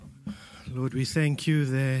Lord, we thank you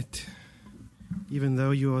that even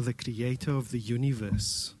though you are the creator of the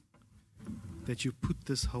universe, that you put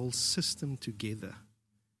this whole system together,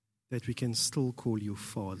 that we can still call you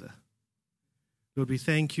Father. Lord, we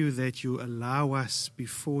thank you that you allow us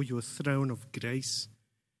before your throne of grace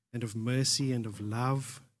and of mercy and of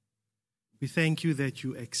love. We thank you that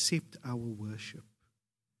you accept our worship.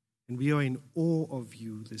 And we are in awe of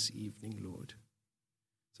you this evening, Lord.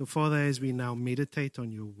 So, Father, as we now meditate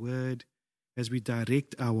on your word, as we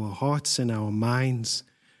direct our hearts and our minds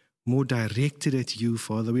more directed at you,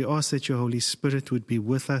 Father, we ask that your Holy Spirit would be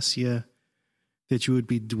with us here, that you would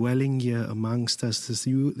be dwelling here amongst us, that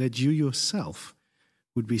you yourself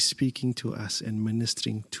would be speaking to us and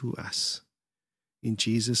ministering to us. In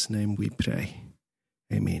Jesus' name we pray.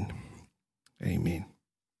 Amen. Amen.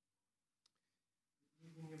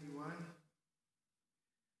 Good evening, everyone.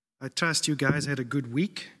 I trust you guys had a good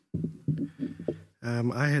week.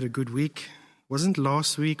 I had a good week. Wasn't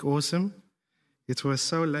last week awesome? It was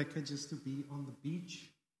so lekker just to be on the beach,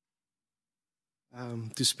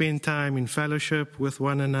 to spend time in fellowship with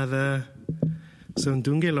one another. So in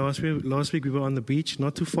Ndunge last week we were on the beach,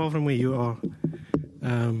 not too far from where you are,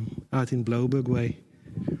 out in Blouberg way.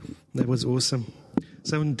 That was awesome.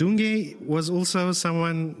 So Ndunge was also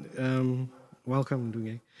someone, welcome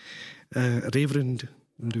Ndunge, Reverend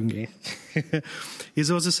Ndunge.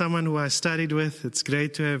 He's also someone who I studied with. It's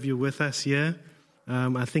great to have you with us here.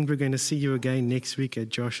 I think we're going to see you again next week at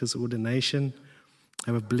Josh's ordination.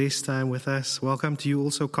 Have a blessed time with us. Welcome to you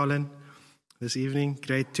also, Colin, this evening.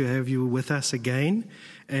 Great to have you with us again.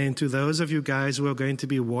 And to those of you guys who are going to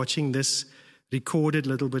be watching this recorded a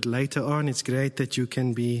little bit later on, it's great that you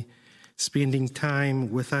can be spending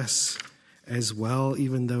time with us as well,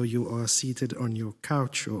 even though you are seated on your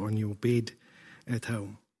couch or on your bed at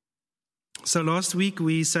home. So last week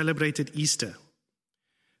we celebrated Easter,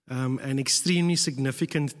 an extremely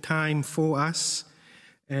significant time for us.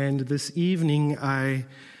 And this evening I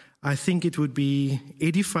think it would be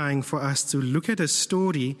edifying for us to look at a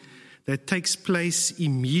story that takes place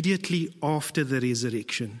immediately after the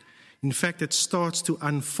resurrection. In fact, it starts to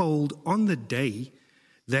unfold on the day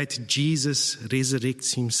that Jesus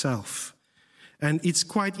resurrects himself. And it's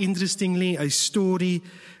quite interestingly a story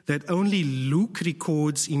that only Luke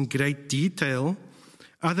records in great detail.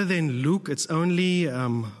 Other than Luke, it's only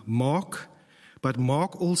Mark, but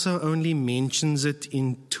Mark also only mentions it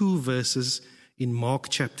in 2 verses in Mark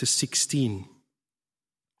chapter 16.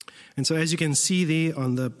 And so as you can see there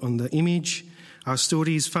on the image, our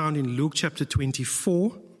story is found in Luke chapter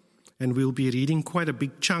 24, and we'll be reading quite a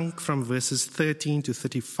big chunk from verses 13 to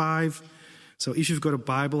 35. So if you've got a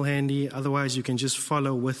Bible handy, otherwise you can just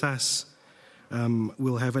follow with us.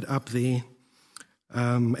 We'll have it up there.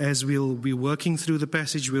 As we'll be working through the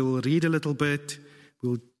passage, we'll read a little bit,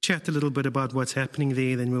 we'll chat a little bit about what's happening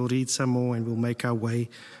there, then we'll read some more and we'll make our way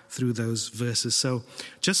through those verses. So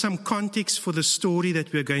just some context for the story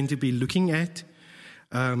that we're going to be looking at.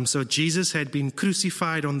 So Jesus had been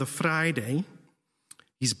crucified on the Friday.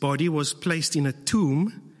 His body was placed in a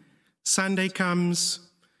tomb. Sunday comes.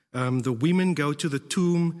 The women go to the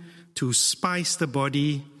tomb to spice the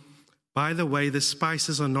body. By the way, the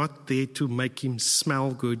spices are not there to make him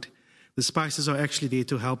smell good. The spices are actually there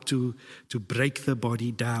to help to break the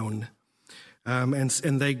body down. And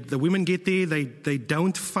the women get there, they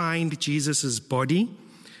don't find Jesus' body,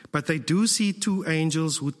 but they do see 2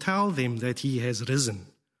 angels who tell them that he has risen.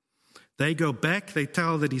 They go back, they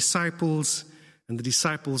tell the disciples, and the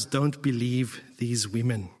disciples don't believe these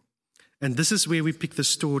women. And this is where we pick the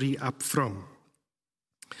story up from.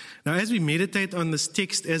 Now, as we meditate on this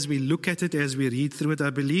text, as we look at it, as we read through it,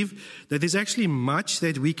 I believe that there's actually much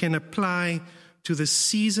that we can apply to the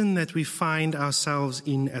season that we find ourselves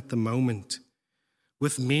in at the moment,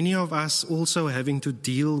 with many of us also having to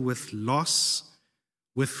deal with loss,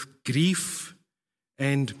 with grief,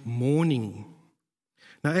 and mourning.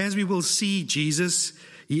 Now, as we will see, Jesus,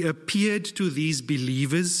 he appeared to these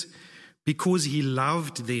believers because he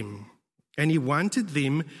loved them. And he wanted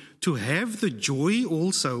them to have the joy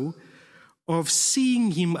also of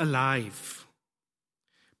seeing him alive,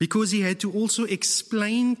 because he had to also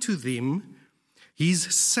explain to them his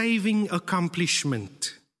saving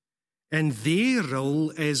accomplishment and their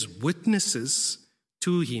role as witnesses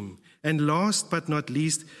to him. And last but not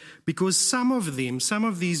least, because some of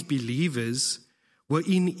these believers were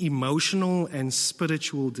in emotional and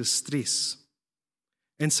spiritual distress.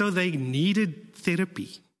 And so they needed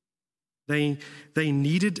therapy. They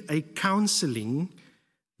needed a counseling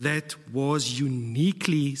that was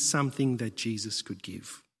uniquely something that Jesus could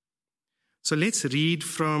give. So let's read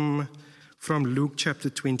from Luke chapter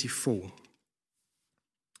 24.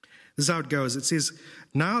 This is how it goes. It says,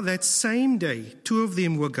 "Now that same day, two of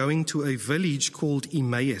them were going to a village called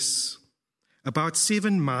Emmaus, about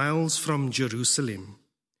 7 miles from Jerusalem.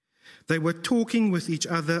 They were talking with each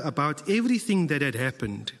other about everything that had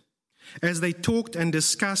happened. As they talked and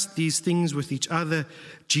discussed these things with each other,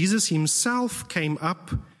 Jesus himself came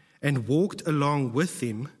up and walked along with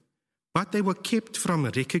them, but they were kept from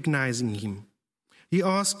recognizing him. He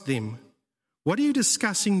asked them, 'What are you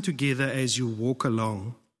discussing together as you walk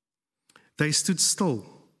along?' They stood still,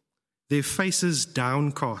 their faces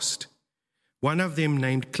downcast. One of them,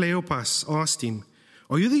 named Cleopas, asked him,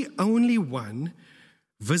 'Are you the only one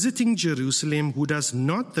visiting Jerusalem who does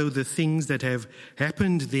not know the things that have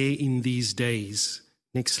happened there in these days?'"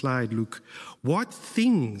 Next slide, Luke. "What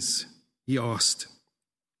things?" he asked.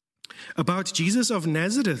 "About Jesus of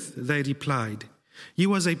Nazareth," they replied. "He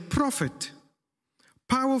was a prophet,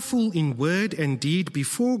 powerful in word and deed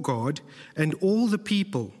before God and all the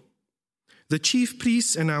people. The chief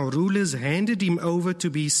priests and our rulers handed him over to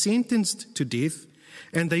be sentenced to death,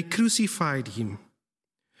 and they crucified him.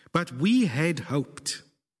 But we had hoped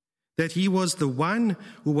that he was the one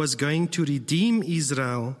who was going to redeem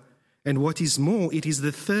Israel, and what is more, it is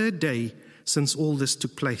the 3rd day since all this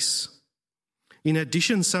took place. In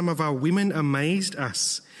addition, some of our women amazed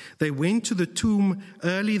us. They went to the tomb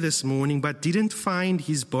early this morning but didn't find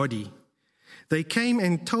his body. They came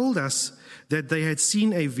and told us that they had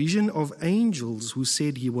seen a vision of angels who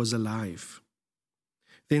said he was alive.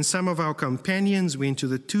 Then some of our companions went to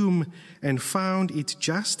the tomb and found it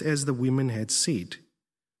just as the women had said,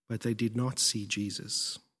 but they did not see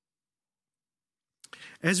Jesus."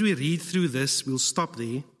 As we read through this, we'll stop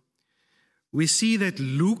there. We see that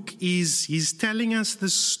Luke he's telling us the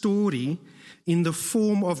story in the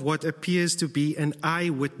form of what appears to be an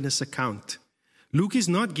eyewitness account. Luke is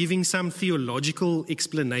not giving some theological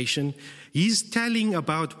explanation. He's telling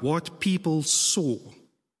about what people saw.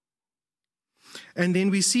 And then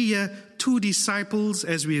we see here 2 disciples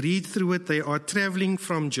as we read through it. They are traveling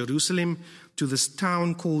from Jerusalem to this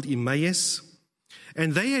town called Emmaus.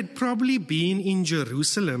 And they had probably been in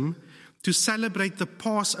Jerusalem to celebrate the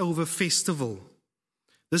Passover festival.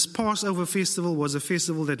 This Passover festival was a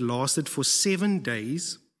festival that lasted for 7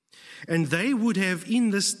 days. And they would have, in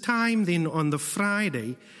this time then on the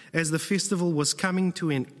Friday, as the festival was coming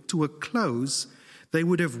to a close, they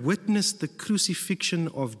would have witnessed the crucifixion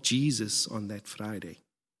of Jesus on that Friday.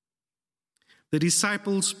 The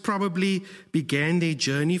disciples probably began their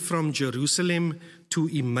journey from Jerusalem to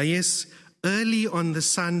Emmaus early on the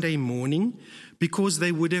Sunday morning, because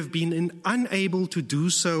they would have been unable to do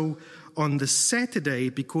so on the Saturday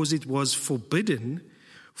because it was forbidden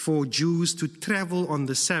for Jews to travel on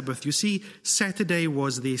the Sabbath. You see, Saturday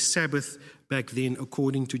was their Sabbath back then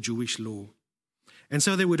according to Jewish law. And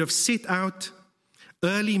so they would have set out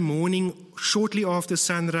early morning, shortly after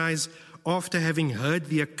sunrise, after having heard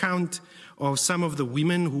the account of some of the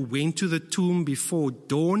women who went to the tomb before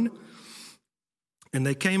dawn. And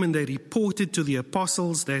they came and they reported to the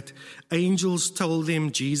apostles that angels told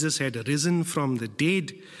them Jesus had risen from the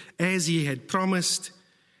dead as he had promised.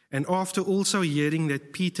 And after also hearing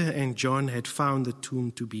that Peter and John had found the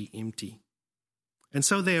tomb to be empty. And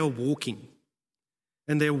so they are walking.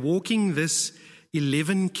 And they're walking this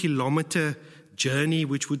 11-kilometer journey,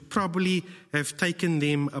 which would probably have taken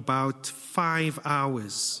them about 5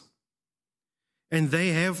 hours. And they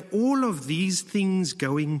have all of these things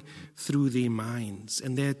going through their minds.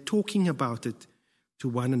 And they're talking about it to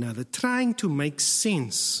one another, trying to make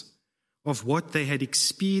sense of what they had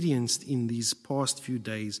experienced in these past few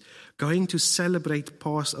days, going to celebrate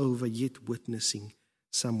Passover, yet witnessing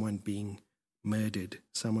someone being murdered,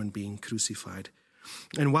 someone being crucified.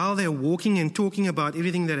 And while they're walking and talking about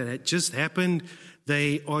everything that had just happened,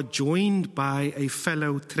 they are joined by a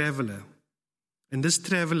fellow traveler. And this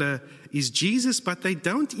traveler is Jesus, but they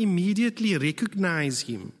don't immediately recognize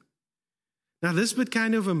him. Now, this bit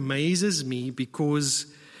kind of amazes me, because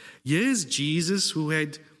here's Jesus who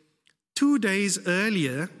had 2 days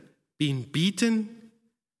earlier been beaten,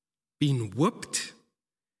 been whipped.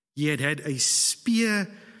 He had had a spear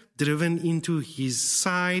driven into his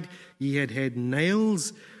side. He had had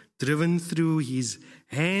nails driven through his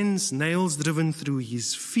hands, nails driven through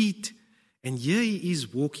his feet. And here he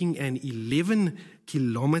is walking an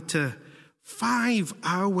 11-kilometer,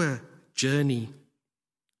 5-hour journey.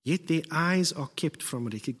 Yet their eyes are kept from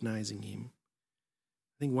recognizing him.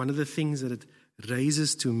 I think one of the things that it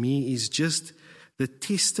raises to me is just the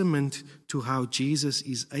testament to how Jesus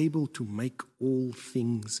is able to make all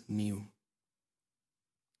things new.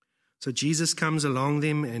 So Jesus comes along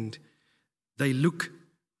them and they look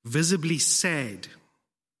visibly sad.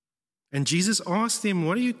 And Jesus asked them,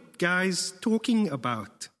 "What are you guys talking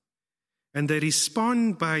about?" And they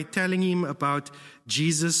respond by telling him about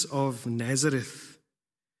Jesus of Nazareth.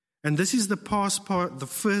 And this is the first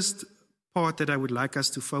part that I would like us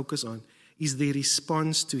to focus on, is their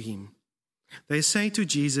response to him. They say to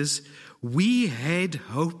Jesus, "We had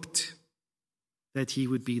hoped that he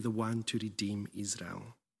would be the one to redeem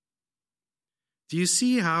Israel." Do you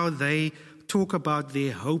see how they talk about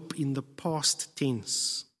their hope in the past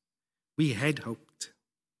tense? We had hoped.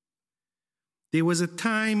 There was a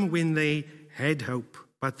time when they had hope,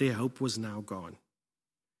 but their hope was now gone.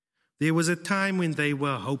 There was a time when they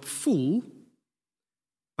were hopeful,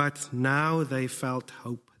 but now they felt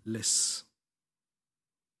hopeless.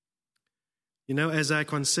 You know, as I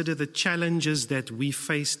consider the challenges that we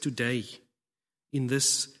face today in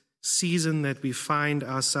this season that we find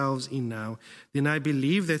ourselves in now, then I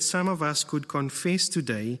believe that some of us could confess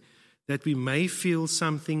today that we may feel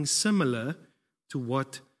something similar to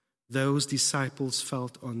what those disciples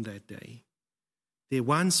felt on that day. There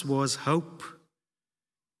once was hope,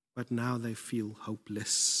 but now they feel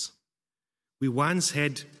hopeless. We once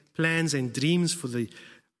had plans and dreams for the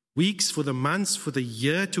weeks, for the months, for the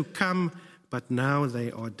year to come, but now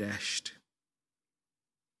they are dashed.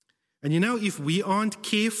 And you know, if we aren't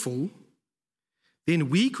careful, then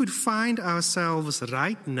we could find ourselves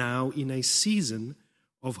right now in a season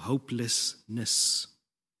of hopelessness.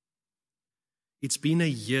 It's been a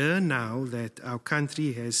year now that our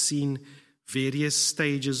country has seen various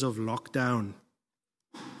stages of lockdown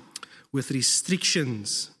with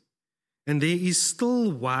restrictions, and there is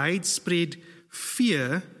still widespread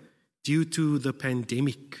fear due to the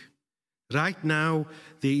pandemic. Right now,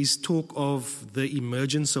 there is talk of the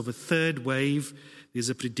emergence of a third wave. There's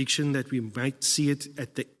a prediction that we might see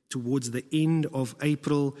it towards the end of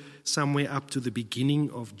April, somewhere up to the beginning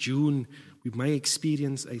of June. We may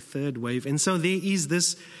experience a third wave. And so there is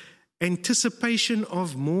this anticipation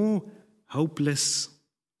of more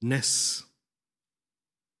hopelessness.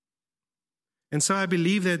 And so I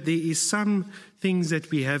believe that there is some things that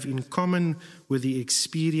we have in common with the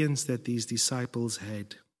experience that these disciples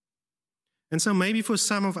had. And so maybe for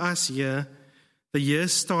some of us here, the year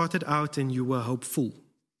started out and you were hopeful.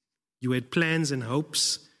 You had plans and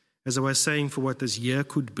hopes, as I was saying, for what this year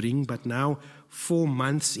could bring. But now, 4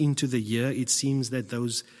 months into the year, it seems that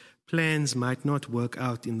those plans might not work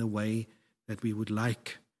out in the way that we would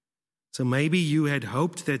like. So maybe you had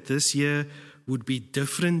hoped that this year would be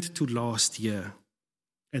different to last year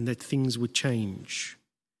and that things would change.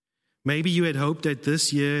 Maybe you had hoped that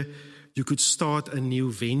this year you could start a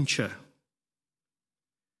new venture.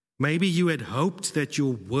 Maybe you had hoped that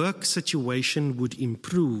your work situation would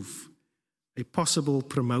improve, a possible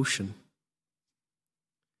promotion,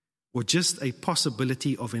 or just a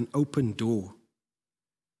possibility of an open door.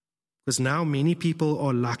 Because now many people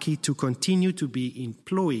are lucky to continue to be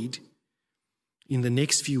employed in the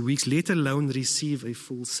next few weeks, let alone receive a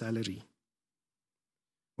full salary.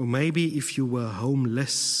 Or maybe if you were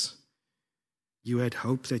homeless, you had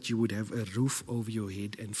hoped that you would have a roof over your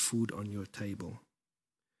head and food on your table.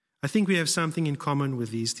 I think we have something in common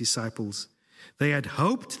with these disciples. They had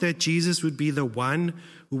hoped that Jesus would be the one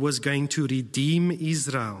who was going to redeem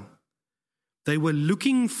Israel. They were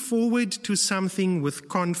looking forward to something with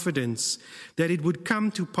confidence that it would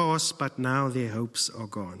come to pass, but now their hopes are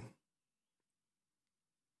gone.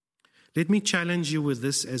 Let me challenge you with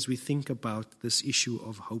this as we think about this issue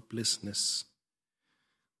of hopelessness.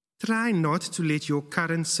 Try not to let your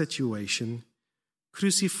current situation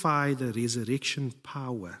crucify the resurrection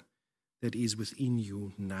power that is within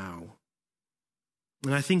you now.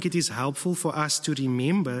 And I think it is helpful for us to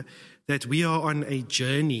remember that we are on a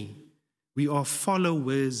journey. We are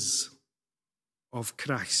followers of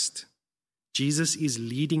Christ. Jesus is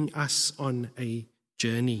leading us on a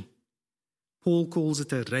journey. Paul calls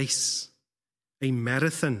it a race, a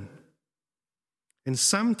marathon. And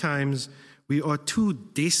sometimes we are too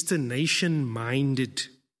destination-minded,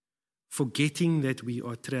 forgetting that we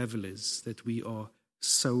are travelers, that we are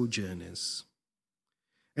sojourners.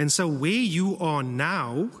 And so where you are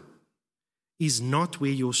now is not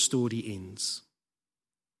where your story ends.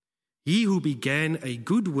 He who began a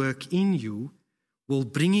good work in you will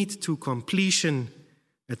bring it to completion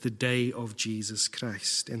at the day of Jesus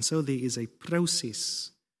Christ. And so there is a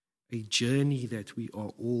process, a journey that we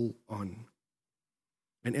are all on.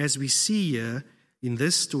 And as we see here in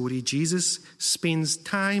this story, Jesus spends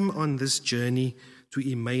time on this journey to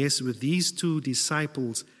Emmaus with these 2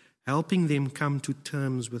 disciples, helping them come to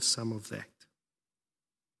terms with some of that.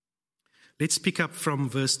 Let's pick up from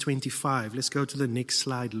verse 25. Let's go to the next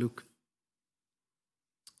slide, Luke.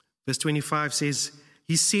 Verse 25 says,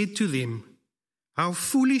 he said to them, "How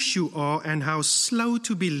foolish you are and how slow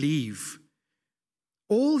to believe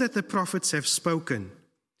all that the prophets have spoken.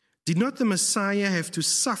 Did not the Messiah have to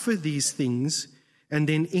suffer these things and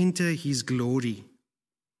then enter his glory?"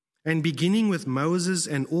 And beginning with Moses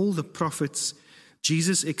and all the prophets,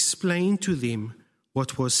 Jesus explained to them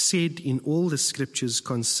what was said in all the scriptures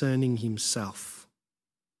concerning himself.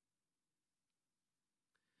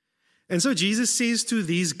 And so Jesus says to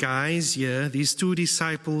these guys here, these two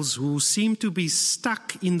disciples who seem to be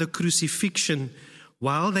stuck in the crucifixion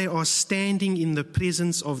while they are standing in the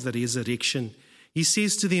presence of the resurrection, he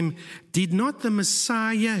says to them, "Did not the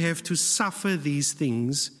Messiah have to suffer these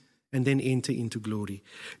things and then enter into glory?"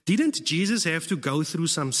 Didn't Jesus have to go through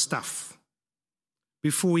some stuff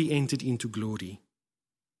before he entered into glory?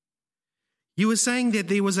 He was saying that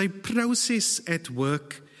there was a process at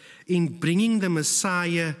work in bringing the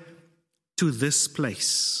Messiah to this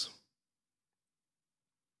place.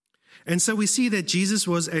 And so we see that Jesus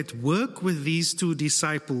was at work with these two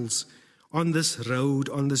disciples on this road,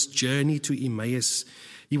 on this journey to Emmaus.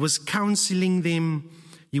 He was counseling them,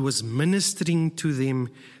 he was ministering to them,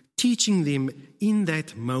 teaching them in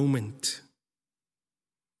that moment.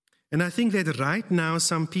 And I think that right now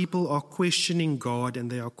some people are questioning God and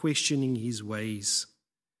they are questioning his ways.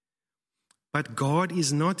 But God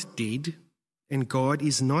is not dead and God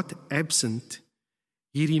is not absent.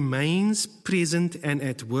 He remains present and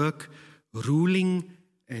at work, ruling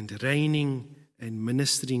and reigning and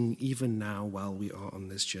ministering even now while we are on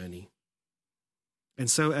this journey. And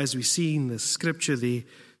so as we see in the scripture there,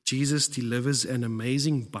 Jesus delivers an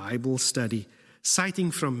amazing Bible study, citing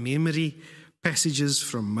from memory passages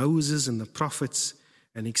from Moses and the prophets,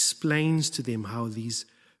 and explains to them how these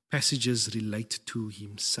passages relate to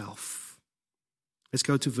himself. Let's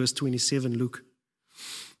go to verse 27, Luke.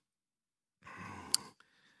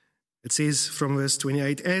 It says from verse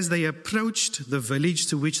 28, "As they approached the village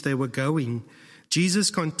to which they were going, Jesus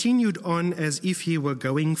continued on as if he were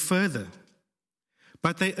going further.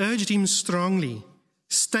 But they urged him strongly,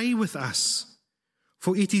 'Stay with us,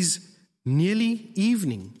 for it is nearly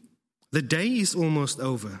evening. The day is almost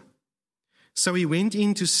over.' So he went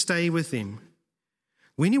in to stay with them.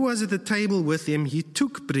 When he was at the table with them, he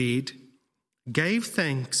took bread, gave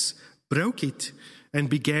thanks, broke it, and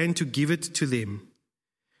began to give it to them.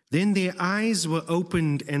 Then their eyes were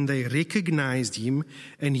opened and they recognized him,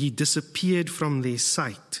 and he disappeared from their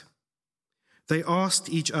sight. They asked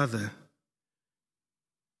each other,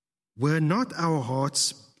 'Were not our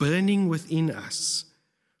hearts burning within us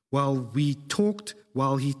while he talked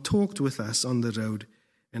with us on the road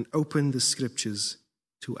and opened the scriptures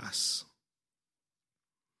to us?'"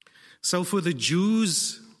 So for the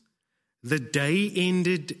Jews, the day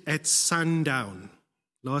ended at sundown.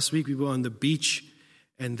 Last week we were on the beach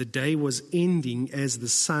and the day was ending as the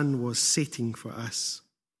sun was setting for us.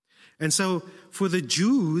 And so for the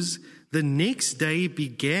Jews, the next day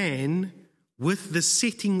began with the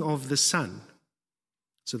setting of the sun.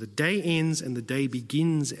 So the day ends and the day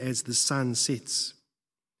begins as the sun sets.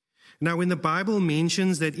 Now, when the Bible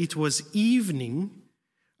mentions that it was evening,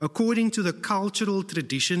 according to the cultural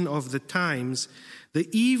tradition of the times, the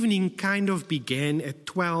evening kind of began at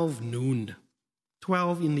 12 noon,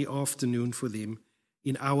 12 in the afternoon for them,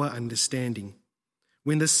 in our understanding,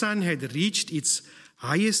 when the sun had reached its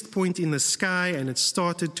highest point in the sky and it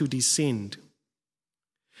started to descend.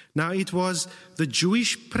 Now, it was the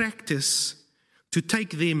Jewish practice to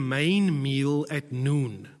take their main meal at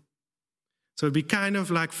noon. So it'd be kind of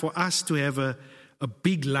like for us to have a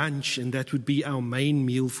big lunch, and that would be our main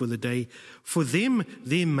meal for the day. For them,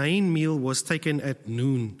 their main meal was taken at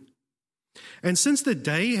noon. And since the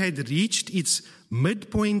day had reached its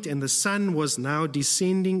midpoint and the sun was now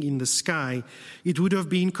descending in the sky, it would have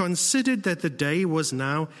been considered that the day was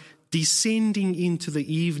now descending into the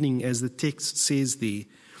evening, as the text says there.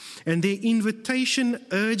 And their invitation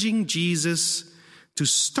urging Jesus to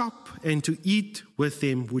stop and to eat with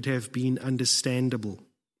them would have been understandable.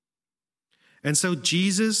 And so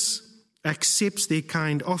Jesus accepts their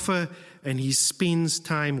kind offer and he spends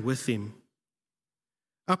time with them.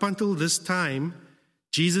 Up until this time,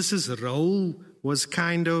 Jesus' role was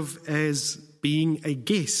kind of as being a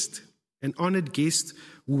guest, an honored guest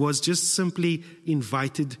who was just simply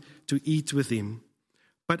invited to eat with him.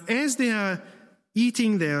 But as they are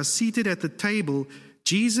eating, they are seated at the table,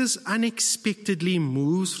 Jesus unexpectedly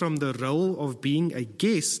moves from the role of being a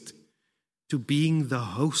guest to being the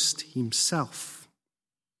host himself.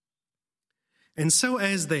 And so,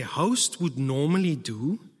 as the host would normally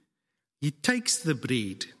do, he takes the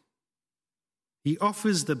bread, he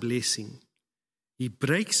offers the blessing, he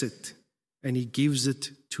breaks it, and he gives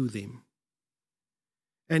it to them.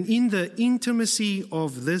 And in the intimacy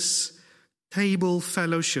of this table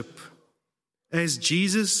fellowship, as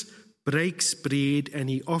Jesus breaks bread and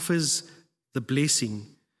he offers the blessing,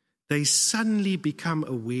 they suddenly become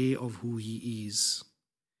aware of who he is.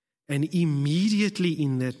 And immediately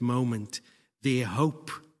in that moment, their hope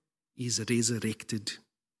is resurrected.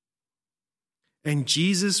 And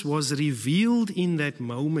Jesus was revealed in that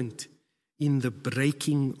moment in the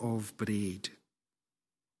breaking of bread.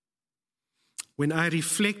 When I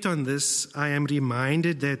reflect on this, I am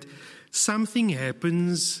reminded that something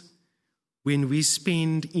happens when we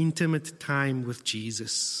spend intimate time with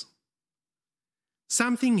Jesus.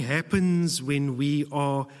 Something happens when we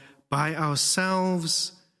are by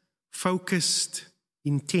ourselves, focused,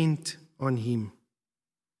 intent on him.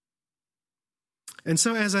 And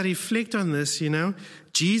so as I reflect on this,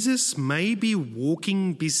 Jesus may be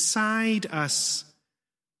walking beside us,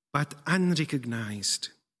 but unrecognized.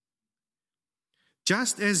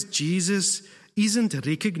 Just as Jesus isn't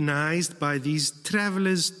recognized by these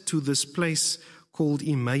travelers to this place called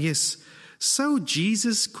Emmaus, so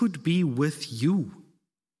Jesus could be with you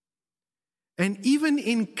and even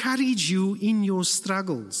encourage you in your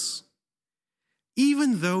struggles,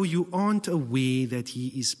 even though you aren't aware that he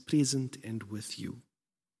is present and with you.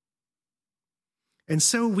 And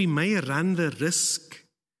so we may run the risk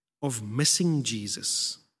of missing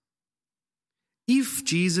Jesus if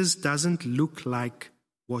Jesus doesn't look like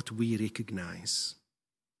what we recognize.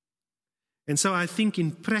 And so I think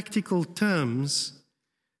in practical terms,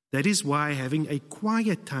 that is why having a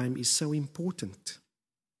quiet time is so important.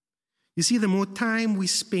 You see, the more time we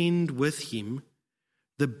spend with him,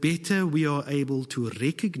 the better we are able to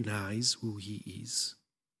recognize who he is.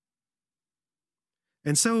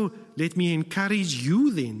 And so let me encourage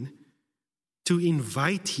you then to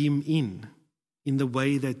invite him in the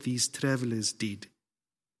way that these travelers did.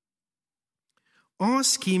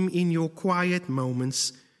 Ask him in your quiet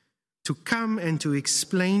moments to come and to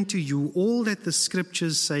explain to you all that the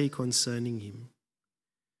scriptures say concerning him.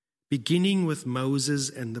 Beginning with Moses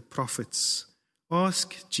and the prophets,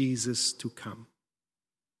 ask Jesus to come.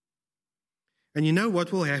 And you know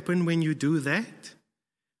what will happen when you do that?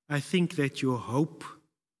 I think that your hope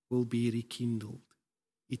will be rekindled.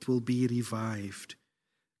 It will be revived.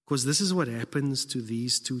 Because this is what happens to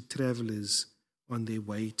these two travelers on their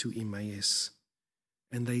way to Emmaus.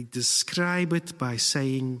 And they describe it by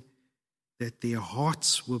saying that their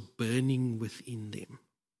hearts were burning within them.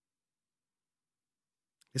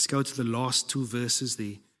 Let's go to the last two verses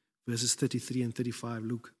there, verses 33 and 35.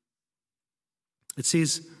 Look. It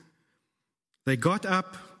says, they got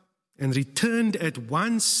up and returned at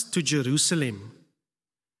once to Jerusalem.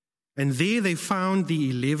 And there they found the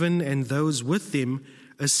 11 and those with them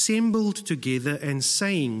assembled together and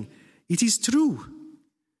saying, "It is true,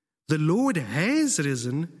 the Lord has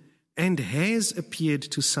risen and has appeared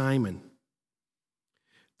to Simon."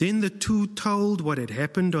 Then the two told what had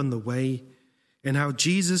happened on the way and how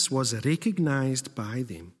Jesus was recognized by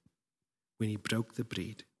them when he broke the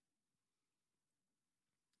bread.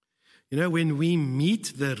 When we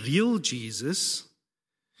meet the real Jesus,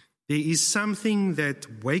 there is something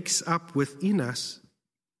that wakes up within us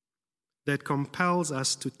that compels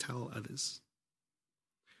us to tell others.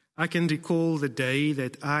 I can recall the day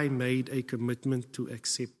that I made a commitment to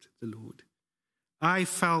accept the Lord. I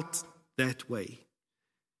felt that way,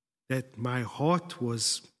 that my heart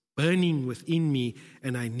was burning within me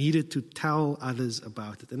and I needed to tell others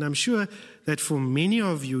about it. And I'm sure that for many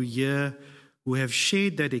of you here who have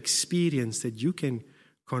shared that experience, that you can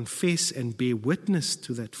confess and bear witness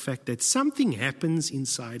to that fact that something happens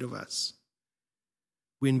inside of us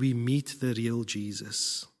when we meet the real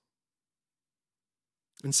Jesus.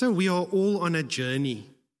 And so we are all on a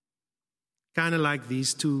journey, kind of like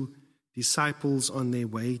these two disciples on their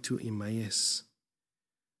way to Emmaus.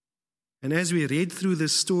 And as we read through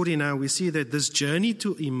this story now, we see that this journey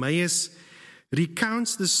to Emmaus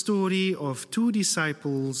recounts the story of two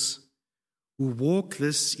disciples who walk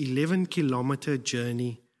this 11-kilometer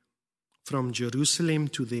journey from Jerusalem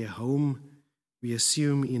to their home, we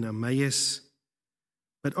assume in Emmaus.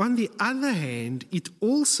 But on the other hand, it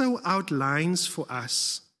also outlines for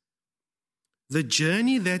us the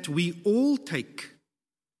journey that we all take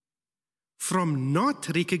from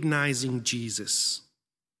not recognizing Jesus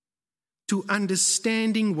to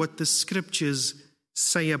understanding what the scriptures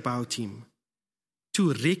say about him,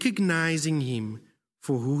 to recognizing him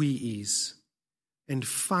for who he is, and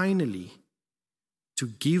finally, to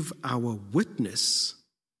give our witness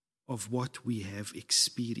of what we have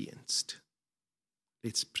experienced.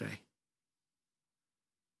 Let's pray.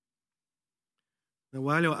 Now,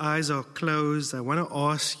 while your eyes are closed, I want to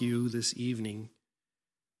ask you this evening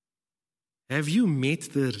Have you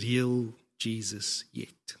met the real Jesus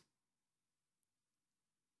yet?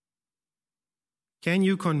 Can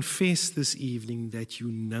you confess this evening that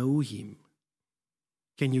you know him?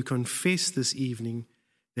 Can you confess this evening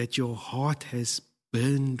that your heart has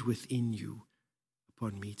burned within you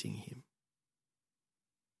upon meeting him?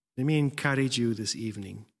 Let me encourage you this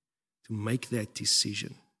evening to make that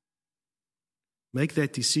decision. Make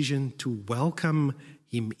that decision to welcome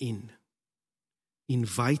him in.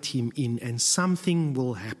 Invite him in, and something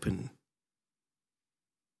will happen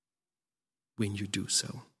when you do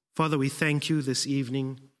so. Father, we thank you this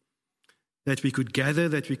evening that we could gather,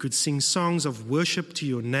 that we could sing songs of worship to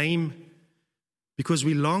your name, because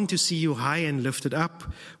we long to see you high and lifted up.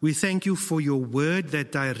 We thank you for your word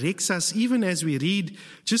that directs us, even as we read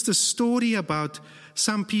just a story about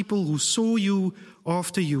some people who saw you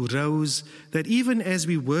after you rose, that even as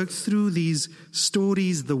we work through these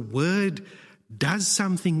stories, the word does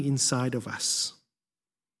something inside of us.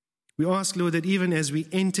 We ask, Lord, that even as we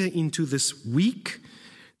enter into this week,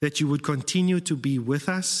 that you would continue to be with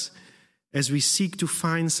us. As we seek to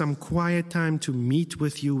find some quiet time to meet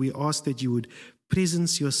with you, we ask that you would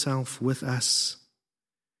presence yourself with us,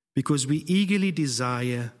 because we eagerly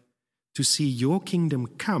desire to see your kingdom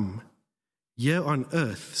come here on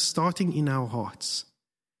earth, starting in our hearts,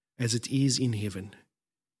 as it is in heaven.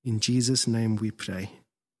 In Jesus' name we pray.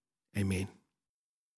 Amen.